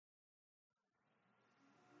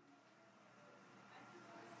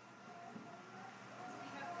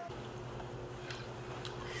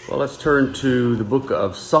Well, let's turn to the book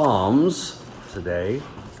of Psalms today.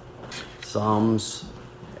 Psalms,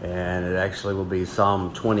 and it actually will be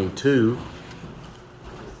Psalm 22.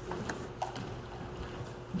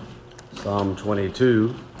 Psalm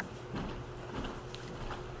 22.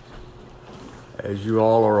 As you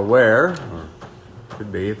all are aware, or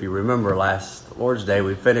could be if you remember last Lord's Day,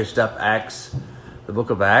 we finished up Acts, the book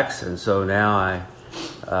of Acts, and so now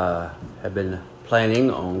I have been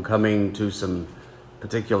planning on coming to some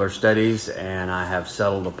particular studies, and I have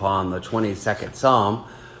settled upon the 22nd Psalm,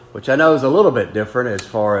 which I know is a little bit different as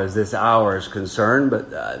far as this hour is concerned, but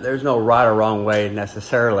there's no right or wrong way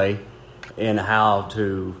necessarily in how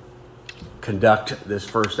to conduct this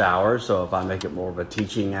first hour. So if I make it more of a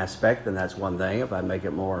teaching aspect, then that's one thing. If I make it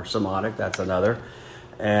more sermonic, that's another.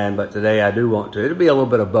 But today I do want to. It'll be a little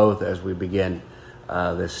bit of both as we begin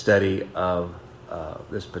this study of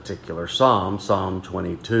this particular Psalm, Psalm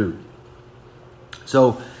 22.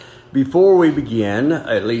 So before we begin,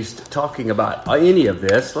 at least talking about any of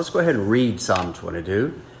this, let's go ahead and read Psalm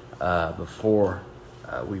 22 before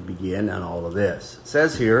we begin on all of this. It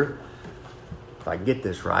says here, if I get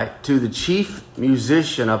this right, to the chief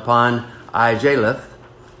musician upon Aijaleth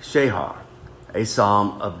Shahar, a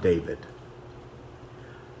psalm of David.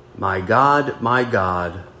 My God,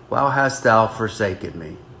 why hast thou forsaken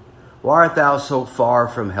me? Why art thou so far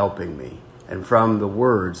from helping me, and from the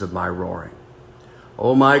words of my roaring?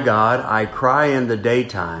 O my God, I cry in the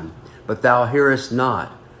daytime, but thou hearest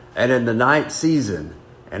not, and in the night season,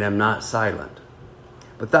 and am not silent.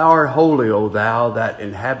 But thou art holy, O thou that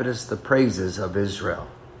inhabitest the praises of Israel.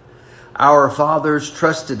 Our fathers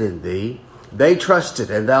trusted in thee. They trusted,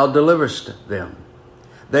 and thou deliverest them.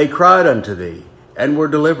 They cried unto thee, and were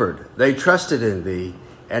delivered. They trusted in thee,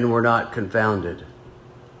 and were not confounded.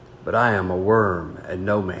 But I am a worm, and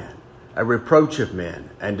no man, a reproach of men,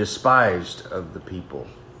 and despised of the people.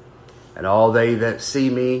 And all they that see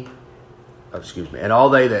me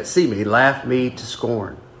laugh me to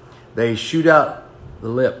scorn. They shoot out the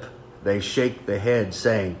lip, they shake the head,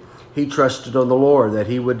 saying, He trusted on the Lord that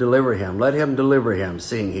he would deliver him. Let him deliver him,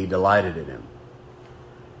 seeing he delighted in him.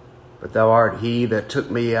 But thou art he that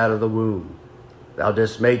took me out of the womb. Thou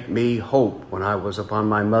didst make me hope when I was upon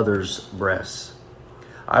my mother's breasts.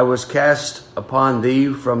 I was cast upon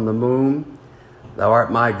thee from the womb. Thou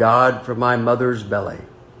art my God from my mother's belly.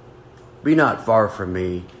 Be not far from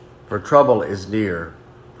me, for trouble is near,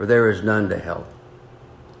 for there is none to help.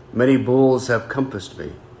 Many bulls have compassed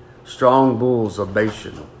me. Strong bulls of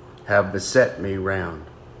Bashan have beset me round.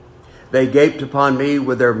 They gaped upon me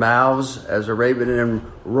with their mouths as a raven and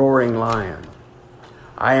roaring lion.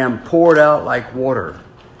 I am poured out like water,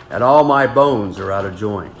 and all my bones are out of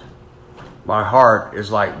joint. My heart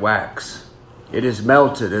is like wax. It is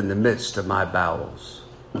melted in the midst of my bowels.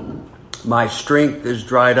 My strength is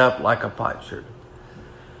dried up like a potsherd.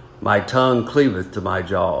 My tongue cleaveth to my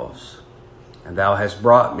jaws. And thou hast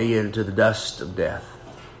brought me into the dust of death.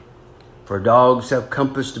 For dogs have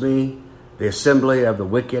compassed me. The assembly of the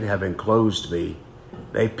wicked have enclosed me.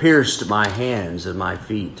 They pierced my hands and my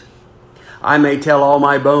feet. I may tell all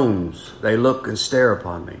my bones. They look and stare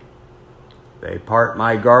upon me. They part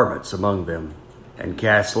my garments among them, and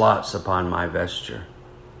cast lots upon my vesture.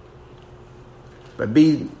 But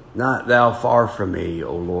be not thou far from me,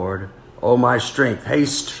 O Lord. O my strength,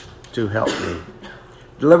 haste to help me.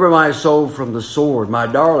 Deliver my soul from the sword, my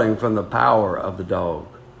darling from the power of the dog.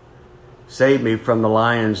 Save me from the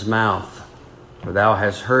lion's mouth, for thou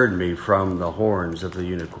hast heard me from the horns of the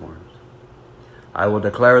unicorns. I will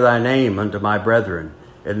declare thy name unto my brethren.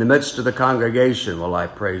 In the midst of the congregation will I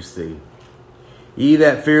praise thee. Ye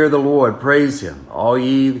that fear the Lord, praise him. All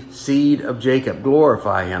ye seed of Jacob,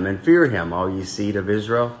 glorify him, and fear him, all ye seed of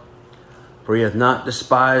Israel. For he hath not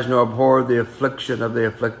despised nor abhorred the affliction of the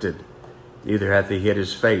afflicted, neither hath he hid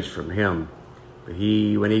his face from him. But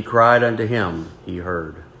when he cried unto him, he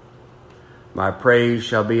heard. My praise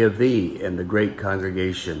shall be of thee in the great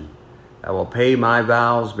congregation. I will pay my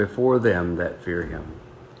vows before them that fear him.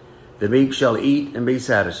 The meek shall eat and be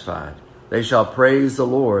satisfied. They shall praise the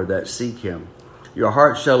Lord that seek him. Your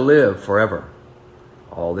heart shall live forever.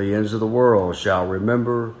 All the ends of the world shall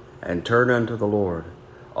remember and turn unto the Lord.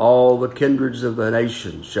 All the kindreds of the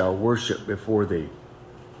nations shall worship before thee.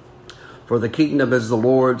 For the kingdom is the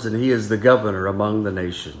Lord's, and he is the governor among the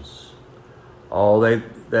nations. All they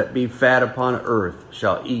that be fat upon earth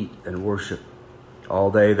shall eat and worship.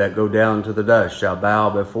 All they that go down to the dust shall bow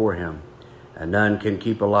before him, and none can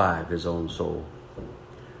keep alive his own soul.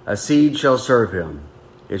 A seed shall serve him.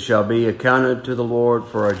 It shall be accounted to the Lord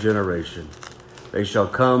for a generation. They shall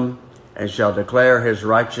come and shall declare his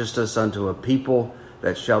righteousness unto a people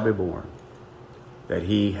that shall be born. that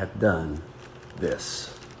he hath done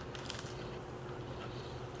this.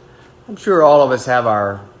 I'm sure all of us have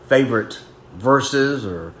our favorite verses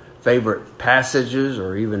or favorite passages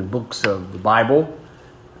or even books of the Bible,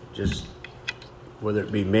 just whether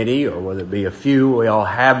it be many or whether it be a few, we all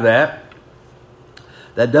have that.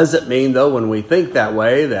 That doesn't mean, though, when we think that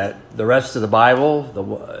way, that the rest of the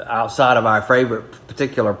Bible, outside of our favorite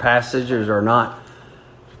particular passages, are not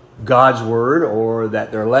God's Word, or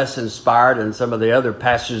that they're less inspired than some of the other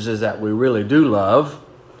passages that we really do love,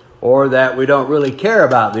 or that we don't really care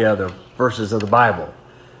about the other verses of the Bible.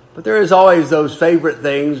 But there is always those favorite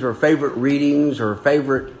things or favorite readings or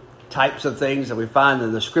favorite types of things that we find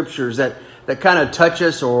in the Scriptures that kind of touch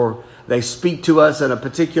us, or they speak to us in a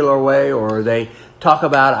particular way, or they talk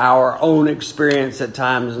about our own experience at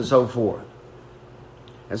times and so forth.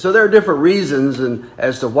 And so there are different reasons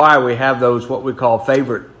as to why we have those what we call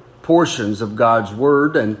favorite portions of God's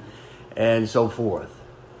Word and so forth.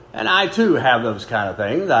 And I too have those kind of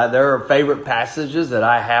things. There are favorite passages that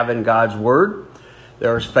I have in God's Word.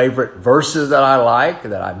 There's favorite verses that I like,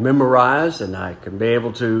 that I've memorized, and I can be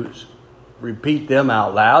able to repeat them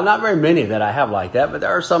out loud. Not very many that I have like that, but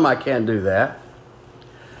there are some I can do that.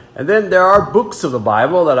 And then there are books of the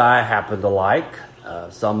Bible that I happen to like,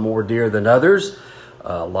 some more dear than others.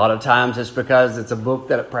 A lot of times it's because it's a book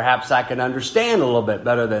that perhaps I can understand a little bit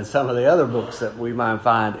better than some of the other books that we might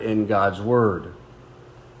find in God's Word.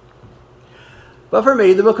 But for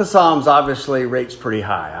me, the book of Psalms obviously rates pretty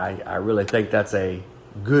high. I really think that's a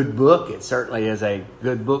good book. It certainly is a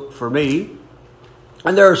good book for me.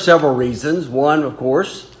 And there are several reasons. One, of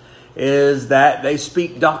course, is that they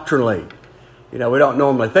speak doctrinally. You know, we don't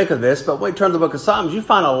normally think of this, but when you turn to the book of Psalms, you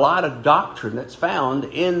find a lot of doctrine that's found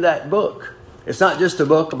in that book. It's not just a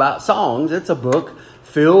book about songs. It's a book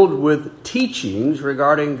filled with teachings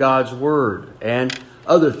regarding God's Word and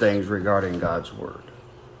other things regarding God's Word.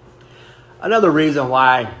 Another reason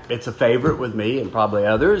why it's a favorite with me and probably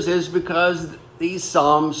others is because these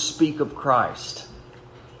Psalms speak of Christ.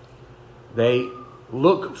 They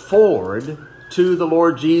look forward to the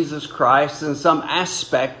Lord Jesus Christ in some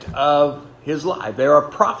aspect of his life. They're a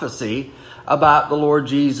prophecy about the Lord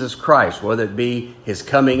Jesus Christ, whether it be his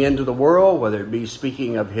coming into the world, whether it be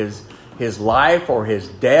speaking of his life or his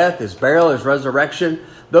death, his burial, his resurrection.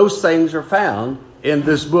 Those things are found in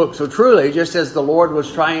this book. So truly, just as the Lord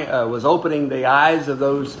was opening the eyes of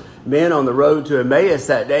those men on the road to Emmaus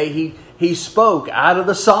that day, he spoke out of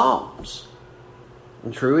the Psalms.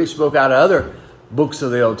 And true, he spoke out of other books of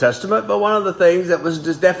the Old Testament, but one of the things that was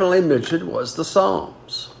just definitely mentioned was the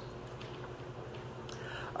Psalms.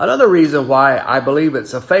 Another reason why I believe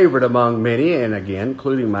it's a favorite among many, and again,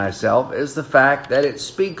 including myself, is the fact that it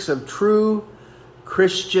speaks of true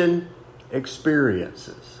Christian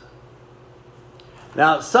experiences.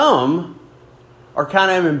 Now, some are kind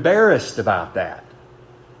of embarrassed about that.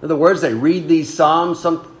 In other words, they read these Psalms,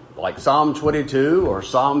 like Psalm 22 or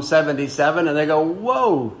Psalm 77, and they go,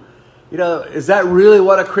 whoa, is that really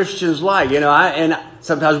what a Christian's like? And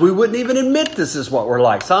sometimes we wouldn't even admit this is what we're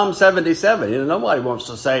like. Psalm 77, nobody wants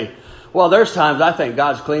to say, well, there's times I think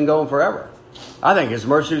God's clean going forever. I think his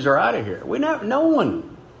mercies are out of here. No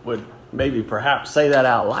one would maybe perhaps say that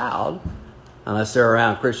out loud, unless they're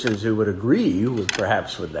around Christians who would agree with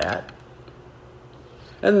that.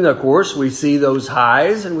 And then, of course, we see those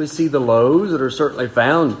highs and we see the lows that are certainly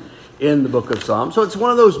found in the book of Psalms. So it's one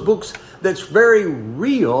of those books that's very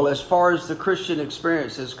real as far as the Christian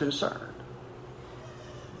experience is concerned.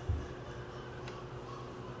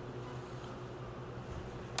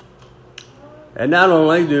 And not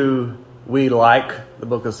only do we like the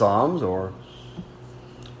book of Psalms, or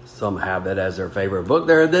some have it as their favorite book,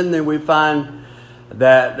 then we find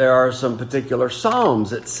that there are some particular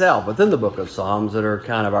Psalms itself within the book of Psalms that are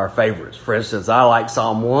kind of our favorites. For instance, I like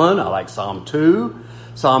Psalm 1, I like Psalm 2,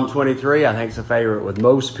 Psalm 23, I think is a favorite with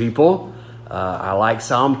most people. I like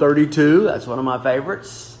Psalm 32, that's one of my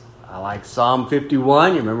favorites. I like Psalm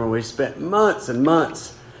 51. You remember we spent months and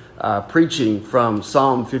months preaching from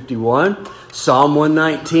Psalm 51. Psalm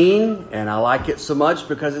 119, and I like it so much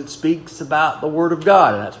because it speaks about the Word of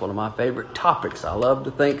God, and that's one of my favorite topics. I love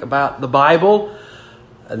to think about the Bible,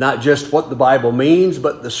 not just what the Bible means,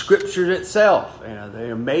 but the Scripture itself.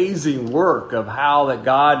 The amazing work of how that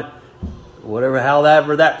God,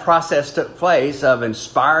 however that process took place of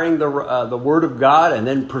inspiring the Word of God and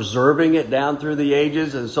then preserving it down through the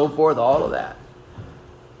ages and so forth, all of that.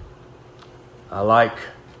 I like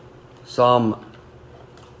Psalm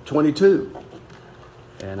 22.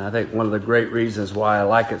 And I think one of the great reasons why I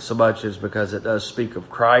like it so much is because it does speak of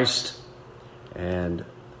Christ and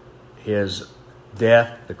his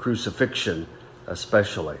death, the crucifixion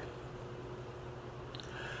especially.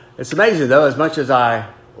 It's amazing, though, as much as I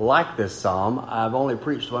like this psalm, I've only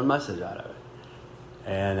preached one message out of it.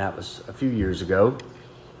 And that was a few years ago.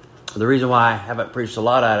 The reason why I haven't preached a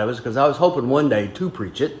lot out of it is because I was hoping one day to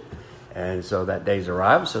preach it. And so that day's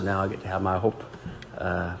arrived, so now I get to have my hope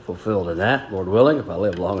fulfilled in that, Lord willing, if I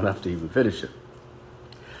live long enough to even finish it.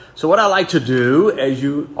 So what I like to do, as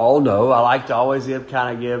you all know, I like to always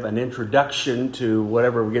give an introduction to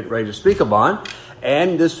whatever we get ready to speak upon.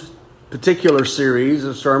 And this particular series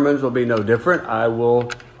of sermons will be no different. I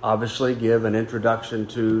will obviously give an introduction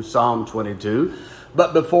to Psalm 22.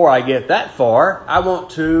 But before I get that far, I want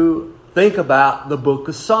to think about the book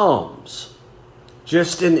of Psalms,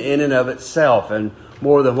 just in and of itself, and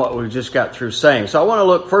more than what we just got through saying. So I want to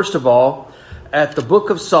look, first of all, at the book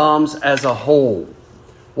of Psalms as a whole.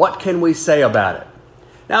 What can we say about it?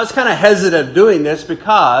 Now, I was kind of hesitant doing this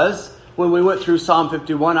because when we went through Psalm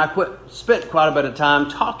 51, I spent quite a bit of time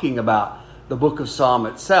talking about the book of Psalm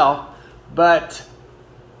itself. But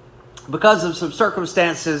because of some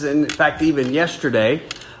circumstances, and in fact, even yesterday,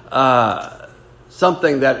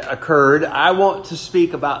 something that occurred, I want to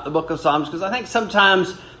speak about the book of Psalms because I think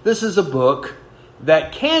sometimes this is a book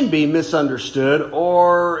that can be misunderstood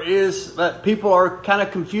or is that people are kind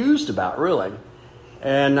of confused about, really.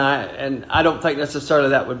 And I don't think necessarily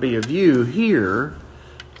that would be a view here,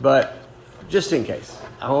 but just in case,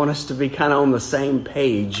 I want us to be kind of on the same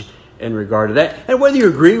page in regard to that. And whether you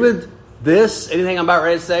agree with this, anything I'm about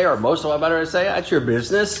ready to say, or most of what I'm about ready to say, that's your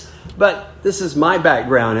business. But this is my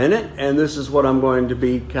background in it, and this is what I'm going to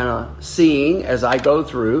be kind of seeing as I go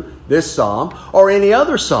through this psalm or any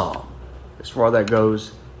other psalm, as far as that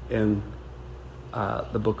goes in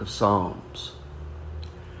the book of Psalms.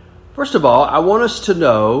 First of all, I want us to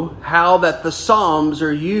know how that the Psalms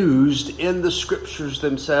are used in the Scriptures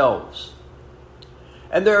themselves.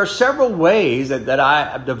 And there are several ways that I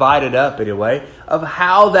have divided up, anyway, of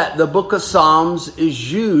how that the book of Psalms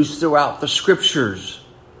is used throughout the Scriptures.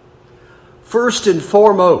 First and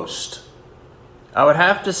foremost, I would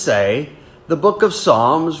have to say the book of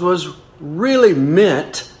Psalms was really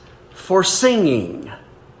meant for singing.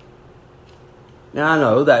 Now, I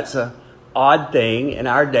know that's an odd thing in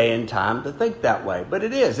our day and time to think that way, but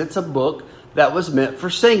it is. It's a book that was meant for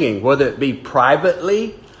singing, whether it be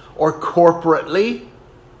privately or corporately.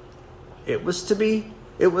 It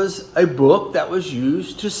was a book that was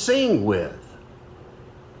used to sing with.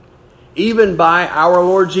 Even by our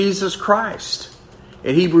Lord Jesus Christ.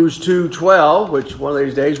 In Hebrews 2:12, which one of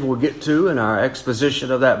these days we'll get to in our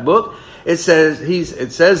exposition of that book, it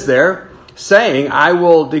says there, saying, I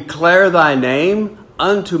will declare thy name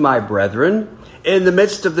unto my brethren. In the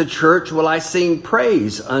midst of the church will I sing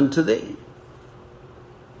praise unto thee.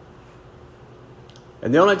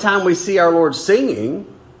 And the only time we see our Lord singing,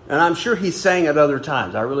 and I'm sure he sang at other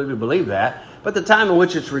times, I really do believe that, but the time in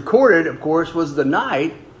which it's recorded, of course, was the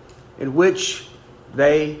night in which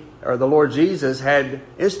the Lord Jesus had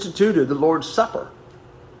instituted the Lord's Supper.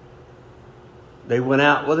 They went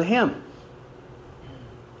out with a hymn.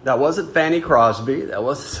 That wasn't Fanny Crosby. That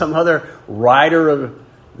wasn't some other writer of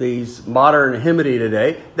these modern hymnody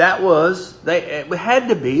today. It had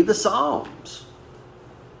to be the Psalms.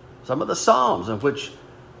 Some of the Psalms of which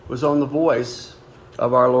was on the voice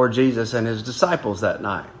of our Lord Jesus and his disciples that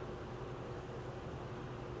night.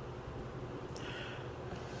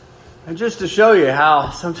 And just to show you how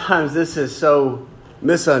sometimes this is so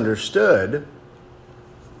misunderstood,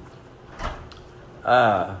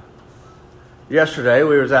 yesterday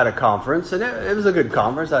we was at a conference, and it was a good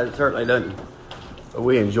conference. I certainly didn't.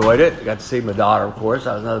 We enjoyed it. I got to see my daughter, of course.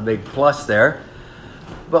 That was another big plus there.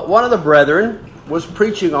 But one of the brethren was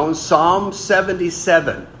preaching on Psalm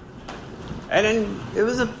 77. And it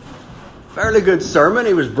was a fairly good sermon.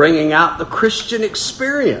 He was bringing out the Christian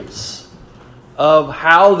experience of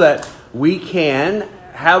how that we can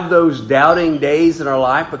have those doubting days in our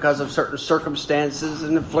life because of certain circumstances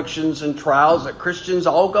and afflictions and trials that Christians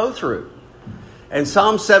all go through. And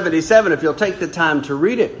Psalm 77, if you'll take the time to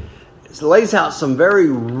read it, it lays out some very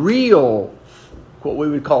real, what we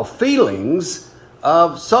would call feelings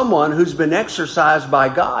of someone who's been exercised by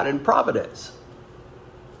God in providence.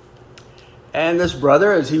 And this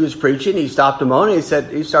brother, as he was preaching, he stopped a moment.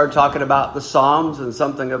 He started talking about the Psalms and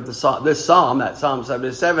something of this Psalm, that Psalm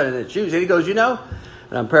 77, and its use. And he goes, and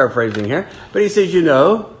I'm paraphrasing here, but he says,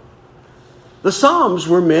 the Psalms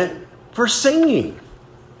were meant for singing.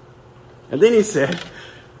 And then he said,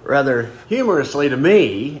 rather humorously to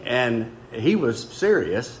me, and he was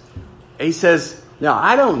serious, he says, now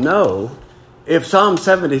I don't know if Psalm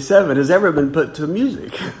 77 has ever been put to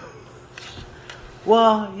music.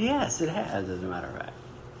 Well, yes, it has, as a matter of fact.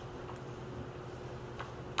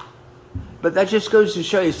 But that just goes to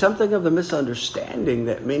show you something of the misunderstanding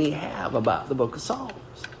that many have about the book of Psalms.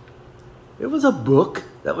 It was a book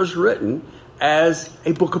that was written as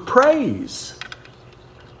a book of praise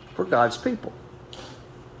for God's people.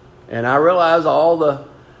 And I realize all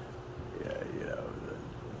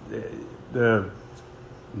the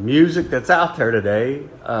music that's out there today,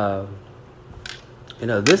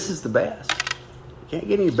 this is the best. You can't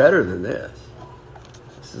get any better than this.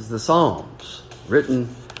 This is the Psalms, written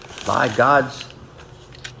by God's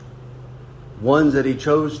ones that he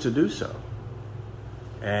chose to do so.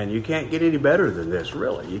 And you can't get any better than this,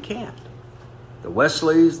 really. You can't. The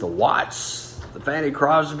Wesleys, the Watts, the Fanny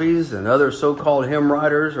Crosbys, and other so-called hymn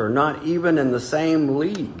writers are not even in the same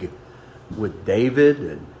league with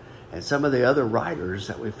David and some of the other writers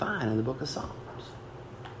that we find in the book of Psalms.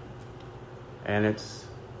 And it's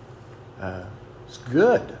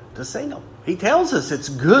good to sing them. He tells us it's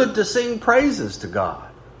good to sing praises to God.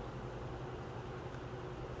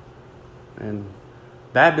 And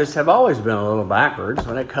Baptists have always been a little backwards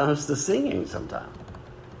when it comes to singing sometimes.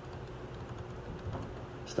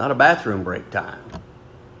 It's not a bathroom break time.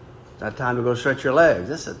 It's not time to go stretch your legs.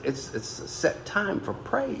 It's a set time for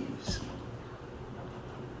praise.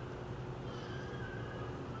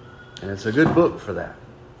 And it's a good book for that.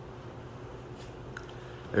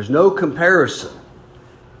 There's no comparison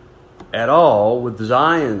at all with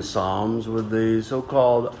Zion's Psalms, with the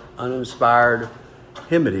so-called uninspired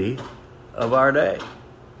hymnody of our day.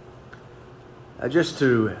 Just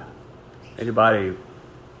to anybody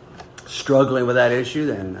struggling with that issue,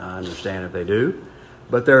 then I understand if they do.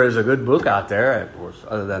 But there is a good book out there, of course,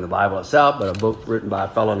 other than the Bible itself, but a book written by a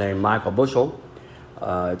fellow named Michael Bushell.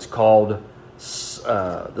 It's called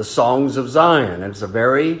The Songs of Zion. And it's a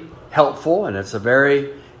very helpful and it's a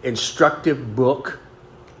very instructive book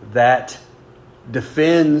that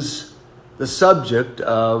defends the subject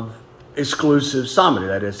of exclusive psalmody,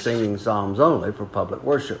 that is, singing psalms only for public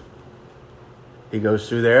worship. He goes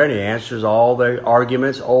through there and he answers all the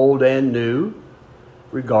arguments, old and new,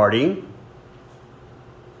 regarding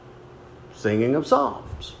singing of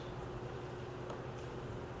psalms.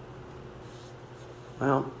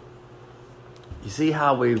 Well, you see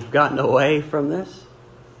how we've gotten away from this?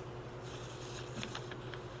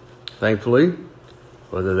 Thankfully,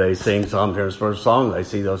 whether they sing psalm, hymn, first song, they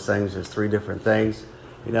see those things as three different things.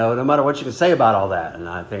 No matter what you can say about all that, and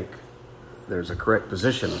I think there's a correct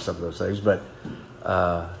position on some of those things, but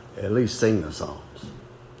at least sing the psalms.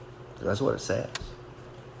 That's what it says.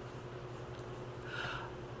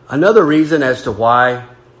 Another reason as to why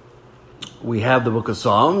we have the book of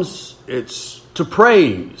Psalms, it's to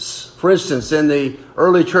praise. For instance, in the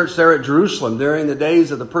early church there at Jerusalem, during the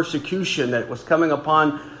days of the persecution that was coming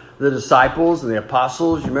upon the disciples and the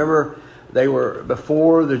apostles, you remember they were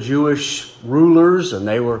before the Jewish rulers and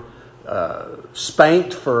they were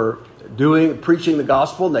spanked for preaching the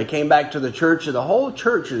gospel, and they came back to the church, and the whole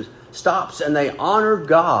church stops and they honor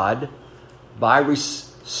God by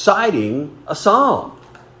reciting a psalm.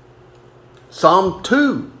 Psalm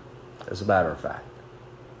 2, as a matter of fact.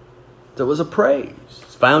 So it was a praise.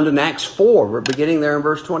 It's found in Acts 4. We're beginning there in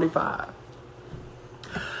verse 25.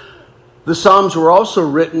 The Psalms were also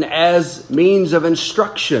written as means of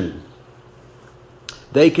instruction.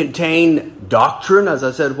 They contain doctrine, as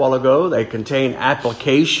I said a while ago. They contain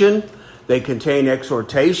application. They contain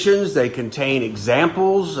exhortations. They contain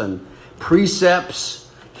examples and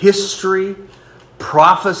precepts, history,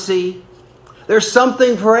 prophecy. There's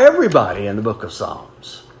something for everybody in the book of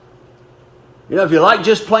Psalms. If you like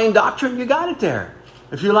just plain doctrine, you got it there.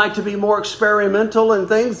 If you like to be more experimental in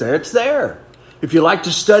things, it's there. If you like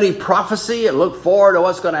to study prophecy and look forward to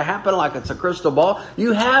what's going to happen like it's a crystal ball,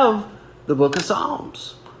 you have the book of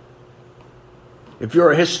Psalms. If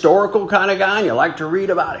you're a historical kind of guy and you like to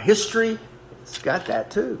read about history, it's got that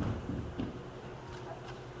too.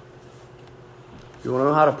 If you want to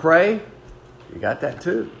know how to pray, you got that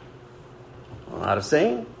too. You want to know how to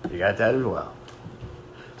sing, you got that as well.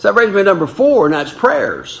 So that brings me to number 4, and that's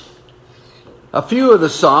prayers. A few of the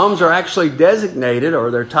Psalms are actually designated, or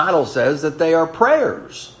their title says that they are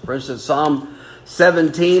prayers. For instance, Psalm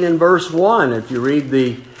 17 and verse 1, if you read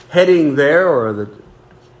the heading there, or the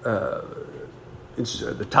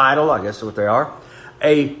title, I guess is what they are,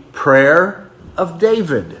 a prayer of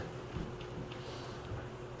David.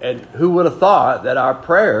 And who would have thought that our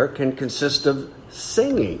prayer can consist of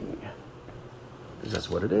singing? Because that's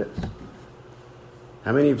what it is.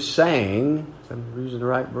 How many have sang, I'm using the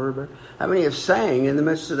right verb there, how many have sang in the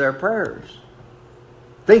midst of their prayers?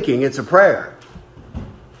 Thinking it's a prayer.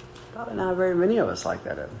 Probably not very many of us like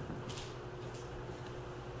that.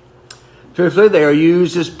 Fifthly, they are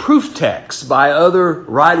used as proof texts by other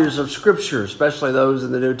writers of Scripture, especially those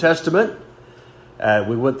in the New Testament.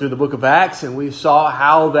 We went through the book of Acts and we saw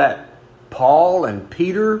how that Paul and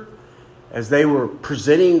Peter, as they were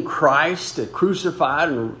presenting Christ crucified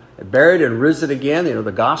and buried and risen again,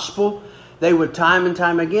 the gospel, they would time and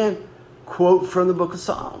time again quote from the book of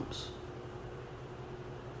Psalms.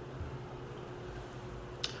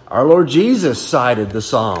 Our Lord Jesus cited the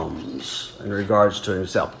Psalms in regards to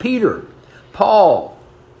himself. Peter, Paul,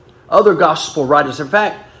 other gospel writers. In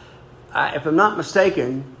fact, if I'm not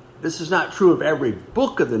mistaken, this is not true of every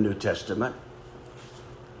book of the New Testament,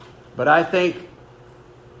 but I think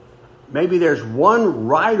maybe there's one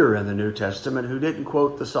writer in the New Testament who didn't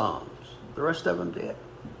quote the Psalms. The rest of them did.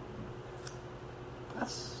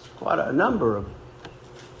 That's quite a number of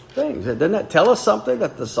things. Doesn't that tell us something,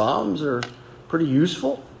 that the Psalms are pretty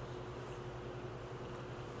useful?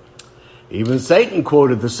 Even Satan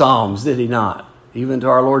quoted the Psalms, did he not? Even to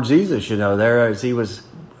our Lord Jesus, there as he was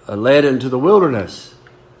led into the wilderness.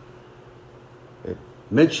 It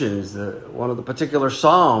mentions one of the particular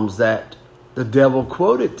Psalms that the devil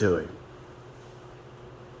quoted to him.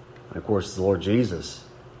 And of course, the Lord Jesus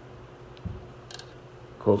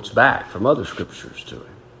quotes back from other scriptures to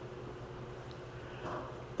him.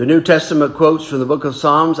 The New Testament quotes from the book of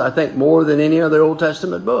Psalms, I think, more than any other Old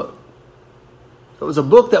Testament book. It was a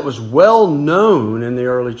book that was well known in the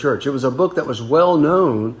early church. It was a book that was well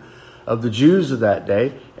known of the Jews of that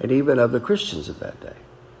day and even of the Christians of that day.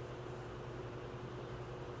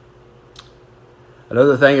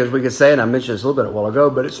 Another thing is we could say, and I mentioned this a little bit a while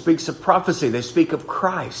ago, but it speaks of prophecy. They speak of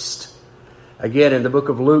Christ. Again, in the book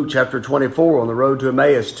of Luke, chapter 24, on the road to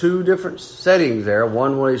Emmaus, two different settings there.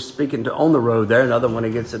 One when he's speaking on the road there, another when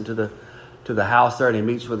he gets into the house there and he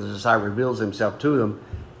meets with his disciples, reveals himself to them.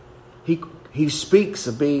 He speaks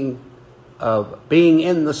of being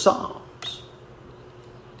in the Psalms.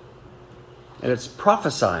 And it's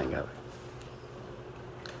prophesying of it.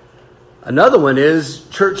 Another one is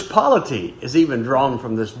church polity is even drawn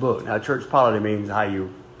from this book. Now, church polity means how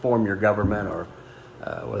you form your government, or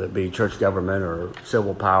whether it be church government or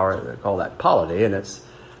civil power. They call that polity, and it's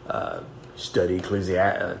study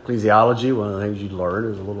ecclesiology. One of the things you learn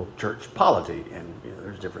is a little church polity, and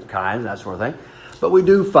there's different kinds, that sort of thing. But we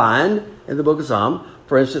do find in the book of Psalms,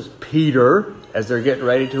 for instance, Peter, as they're getting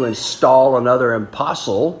ready to install another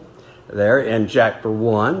apostle there in chapter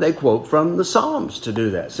 1, they quote from the Psalms to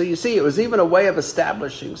do that. So you see, it was even a way of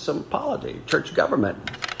establishing some polity, church government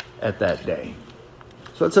at that day.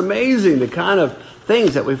 So it's amazing the kind of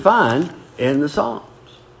things that we find in the Psalms.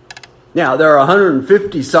 Now, there are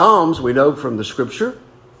 150 Psalms we know from the Scripture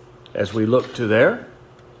as we look to there.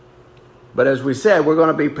 But as we said, we're going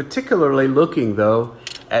to be particularly looking, though,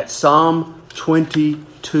 at Psalm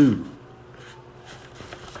 22.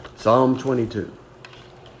 Psalm 22.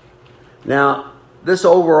 Now, this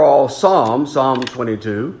overall psalm, Psalm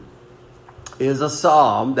 22, is a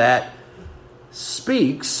psalm that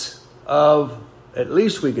speaks of, at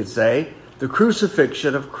least we could say, the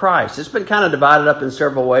crucifixion of Christ. It's been kind of divided up in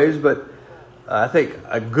several ways, but I think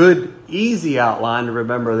a good, easy outline to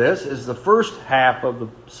remember this is the first half of the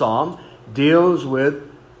psalm deals with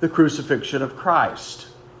the crucifixion of Christ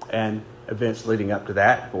and events leading up to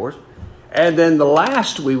that, of course. And then the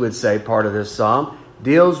last, we would say, part of this psalm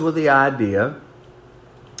deals with the idea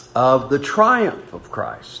of the triumph of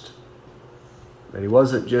Christ. That he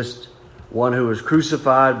wasn't just one who was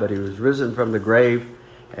crucified, but he was risen from the grave,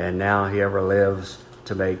 and now he ever lives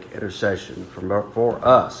to make intercession for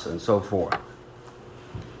us, and so forth.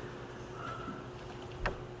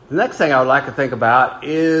 The next thing I would like to think about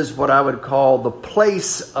is what I would call the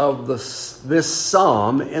place of this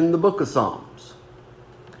psalm in the book of Psalms.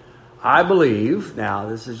 I believe, now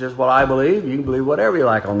this is just what I believe, you can believe whatever you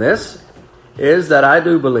like on this, is that I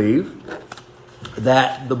do believe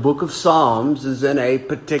that the book of Psalms is in a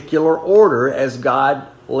particular order as God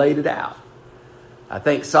laid it out. I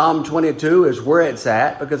think Psalm 22 is where it's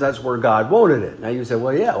at because that's where God wanted it. Now you say,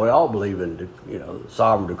 well, yeah, we all believe in the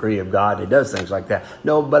sovereign decree of God. He does things like that.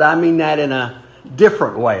 No, but I mean that in a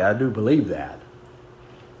different way. I do believe that.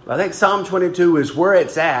 I think Psalm 22 is where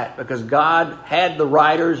it's at because God had the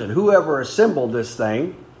writers and whoever assembled this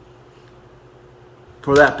thing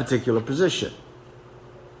for that particular position.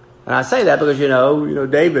 And I say that because,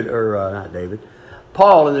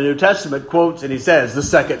 Paul in the New Testament quotes and he says the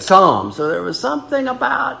second Psalm. So there was something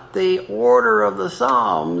about the order of the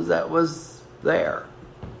Psalms that was there.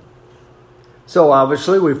 So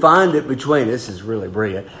obviously we find it between, this is really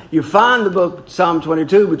brilliant, you find the book Psalm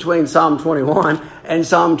 22 between Psalm 21 and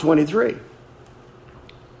Psalm 23.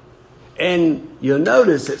 And you'll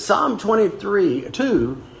notice that Psalm 23,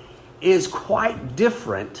 2, is quite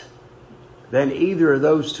different than either of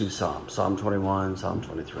those two Psalms, Psalm 21, Psalm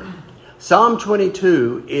 23. Psalm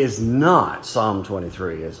 22 is not Psalm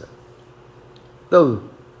 23, is it? Though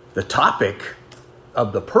the topic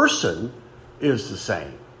of the person is the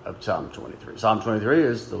same of Psalm 23. Psalm 23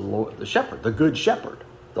 is the Lord, the shepherd, the good shepherd,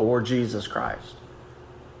 the Lord Jesus Christ.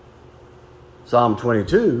 Psalm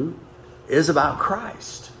 22 is about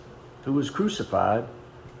Christ, who was crucified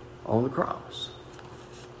on the cross.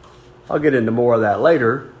 I'll get into more of that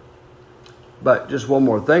later, but just one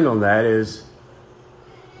more thing on that is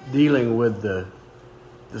dealing with the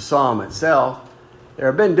psalm itself. There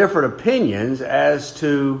have been different opinions as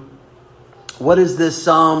to what is this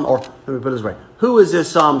psalm, or let me put it this way, who is this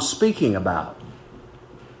psalm speaking about?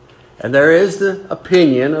 And there is the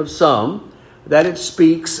opinion of some that it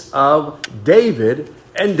speaks of David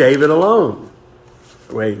and David alone.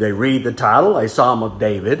 They read the title, a Psalm of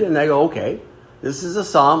David, and they go, okay, this is a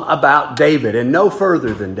psalm about David and no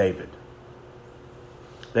further than David.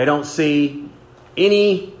 They don't see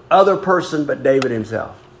any other person but David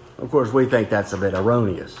himself. Of course, we think that's a bit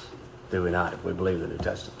erroneous, do we not, if we believe the New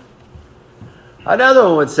Testament. Another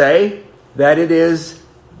one would say that it is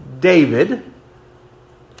David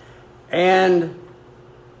and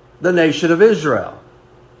the nation of Israel.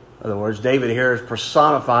 In other words, David here is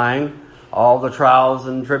personifying all the trials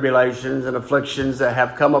and tribulations and afflictions that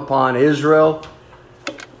have come upon Israel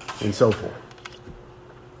and so forth.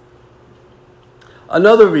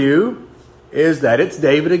 Another view is that it's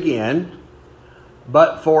David again,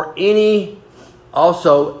 but for any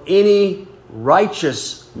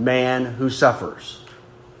righteous man who suffers.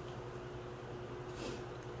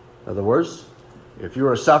 In other words, if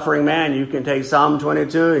you're a suffering man, you can take Psalm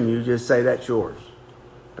 22 and you just say that's yours.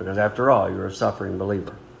 Because after all, you're a suffering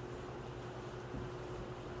believer.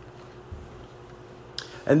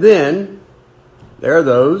 And then there are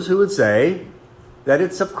those who would say that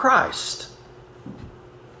it's of Christ,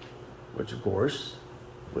 which of course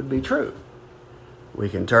would be true. We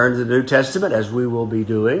can turn to the New Testament, as we will be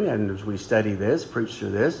doing, and as we study this, preach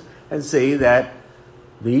through this, and see that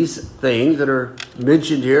these things that are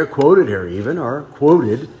mentioned here, quoted here even, are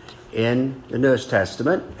quoted in the New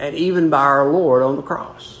Testament, and even by our Lord on the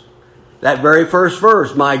cross. That very first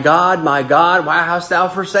verse, my God, why hast thou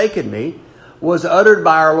forsaken me?" was uttered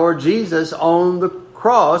by our Lord Jesus on the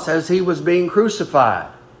cross as he was being crucified.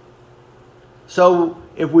 So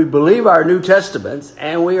if we believe our New Testaments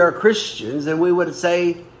and we are Christians, then we would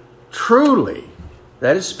say truly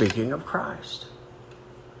that is speaking of Christ.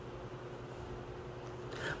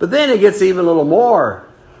 But then it gets even a little more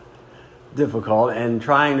difficult in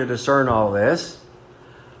trying to discern all this.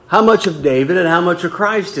 How much of David and how much of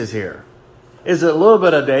Christ is here? Is it a little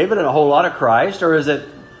bit of David and a whole lot of Christ? Or is it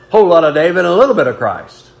a whole lot of David and a little bit of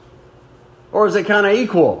Christ? Or is it kind of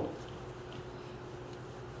equal?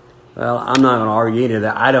 Well, I'm not going to argue into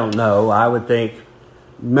that. I don't know. I would think,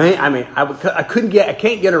 I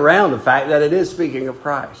can't get around the fact that it is speaking of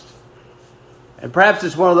Christ. And perhaps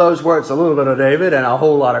it's one of those where it's a little bit of David and a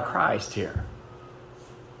whole lot of Christ here.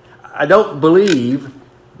 I don't believe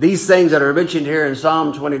these things that are mentioned here in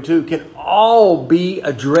Psalm 22 can all be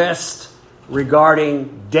addressed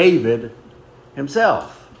regarding David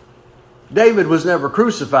himself. David was never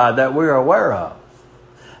crucified that we're aware of.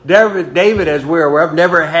 David, as we're aware of,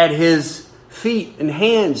 never had his feet and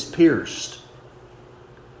hands pierced.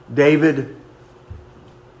 David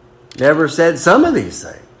never said some of these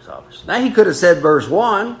things, obviously. Now, he could have said verse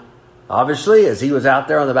 1, obviously, as he was out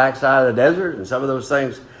there on the backside of the desert, and some of those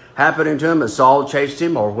things happening to him as Saul chased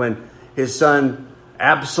him, or when his son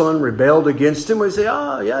Absalom rebelled against him. We say,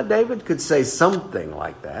 oh, yeah, David could say something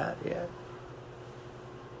like that, yeah.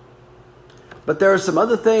 But there are some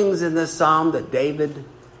other things in this psalm that David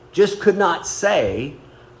just could not say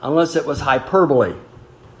unless it was hyperbole.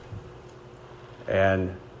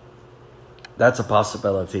 And that's a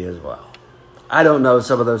possibility as well. I don't know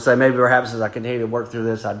some of those things. Maybe perhaps as I continue to work through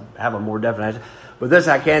this, I'd have a more definite answer. But this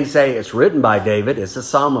I can say, it's written by David. It's a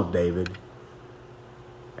psalm of David.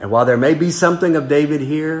 And while there may be something of David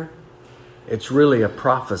here, it's really a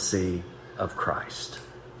prophecy of Christ.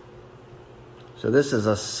 So this is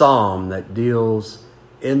a psalm that deals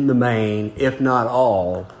in the main, if not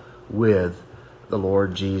all, with the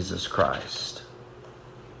Lord Jesus Christ.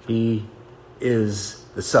 He is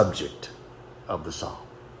the subject of the psalm.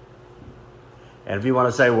 And if you want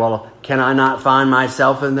to say, well, can I not find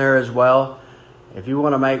myself in there as well? If you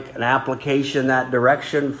want to make an application that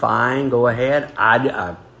direction, fine, go ahead.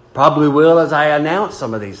 I probably will as I announce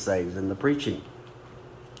some of these things in the preaching.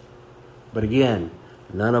 But again,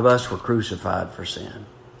 none of us were crucified for sin.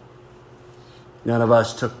 None of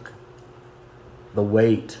us took the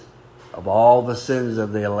weight of all the sins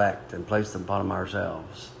of the elect and placed them upon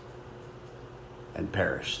ourselves and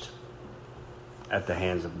perished at the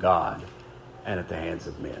hands of God and at the hands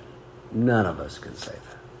of men. None of us can say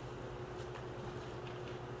that.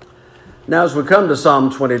 Now, as we come to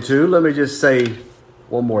Psalm 22, let me just say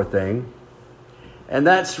one more thing, and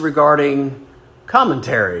that's regarding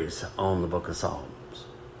commentaries on the book of Psalms.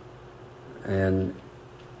 And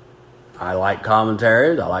I like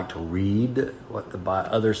commentaries. I like to read what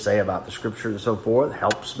others say about the scripture and so forth. It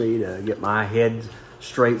helps me to get my head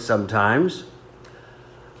straight sometimes.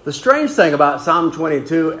 The strange thing about Psalm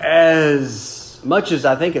 22, as much as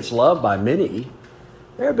I think it's loved by many,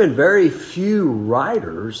 there have been very few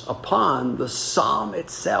writers upon the psalm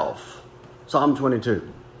itself, Psalm 22.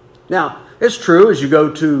 Now, it's true as you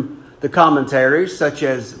go to the commentaries, such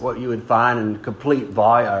as what you would find in a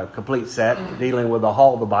complete set dealing with the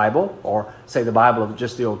whole of the Bible, or say the Bible of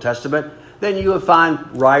just the Old Testament, then you would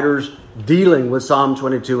find writers dealing with Psalm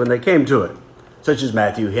 22 when they came to it, such as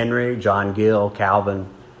Matthew Henry, John Gill, Calvin,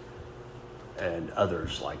 and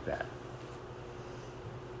others like that.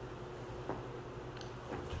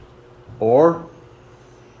 Or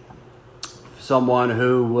someone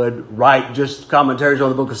who would write just commentaries on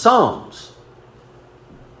the book of Psalms,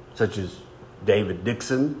 such as David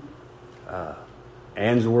Dixon,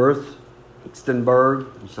 Answorth,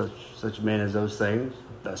 Hickstenberg, and such men as those things,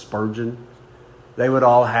 Spurgeon. They would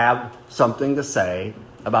all have something to say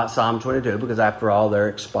about Psalm 22 because, after all,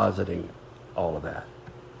 they're expositing all of that.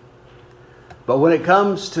 But when it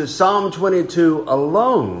comes to Psalm 22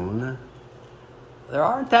 alone, there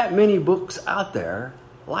aren't that many books out there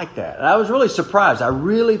like that. And I was really surprised. I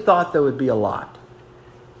really thought there would be a lot.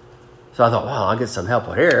 So I thought, well, I'll get some help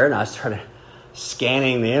here. And I started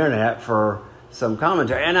scanning the internet for some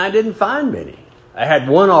commentary. And I didn't find many. I had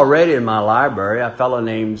one already in my library, a fellow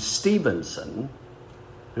named Stevenson,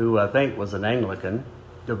 who I think was an Anglican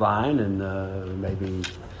divine in maybe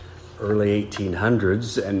early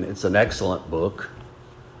 1800s. And it's an excellent book.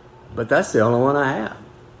 But that's the only one I have.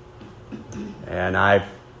 And I've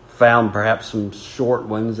found perhaps some short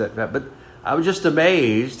ones but I was just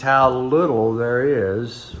amazed how little there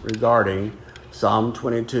is regarding Psalm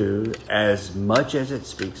 22 as much as it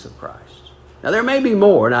speaks of Christ. Now, there may be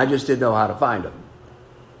more, and I just didn't know how to find them.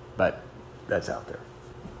 But that's out there.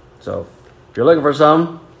 So, if you're looking for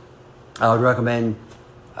some, I would recommend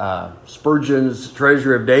Spurgeon's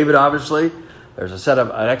Treasury of David, obviously. There's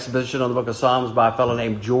an exposition on the book of Psalms by a fellow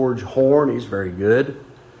named George Horne. He's very good.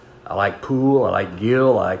 I like Poole, I like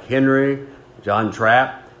Gill, I like Henry, John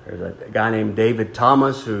Trapp. There's a guy named David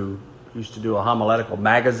Thomas who used to do a homiletical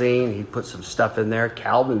magazine. He put some stuff in there.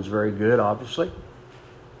 Calvin's very good, obviously.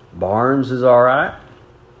 Barnes is all right.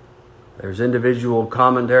 There's individual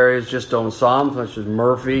commentaries just on Psalms, such as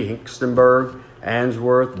Murphy, Hickstenberg,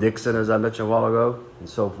 Answorth, Dixon, as I mentioned a while ago, and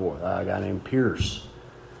so forth. A guy named Pierce,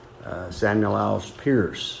 Samuel Alice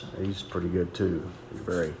Pierce. He's pretty good too. He's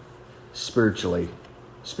very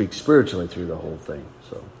speaks spiritually through the whole thing.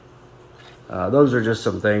 So those are just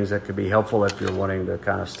some things that could be helpful if you're wanting to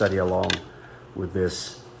kind of study along with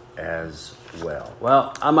this as well.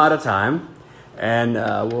 Well, I'm out of time, and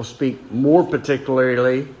we'll speak more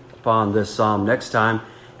particularly upon this psalm next time,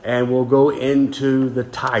 and we'll go into the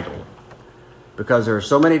title. Because there are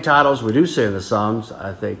so many titles we do see in the Psalms,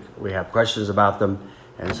 I think we have questions about them,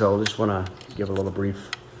 and so I just want to give a little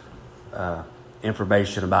brief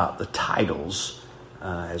information about the titles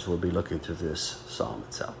as we'll be looking through this psalm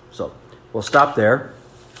itself. So we'll stop there,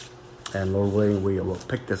 and Lord willing, we will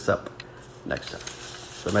pick this up next time.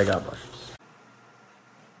 So may God bless you.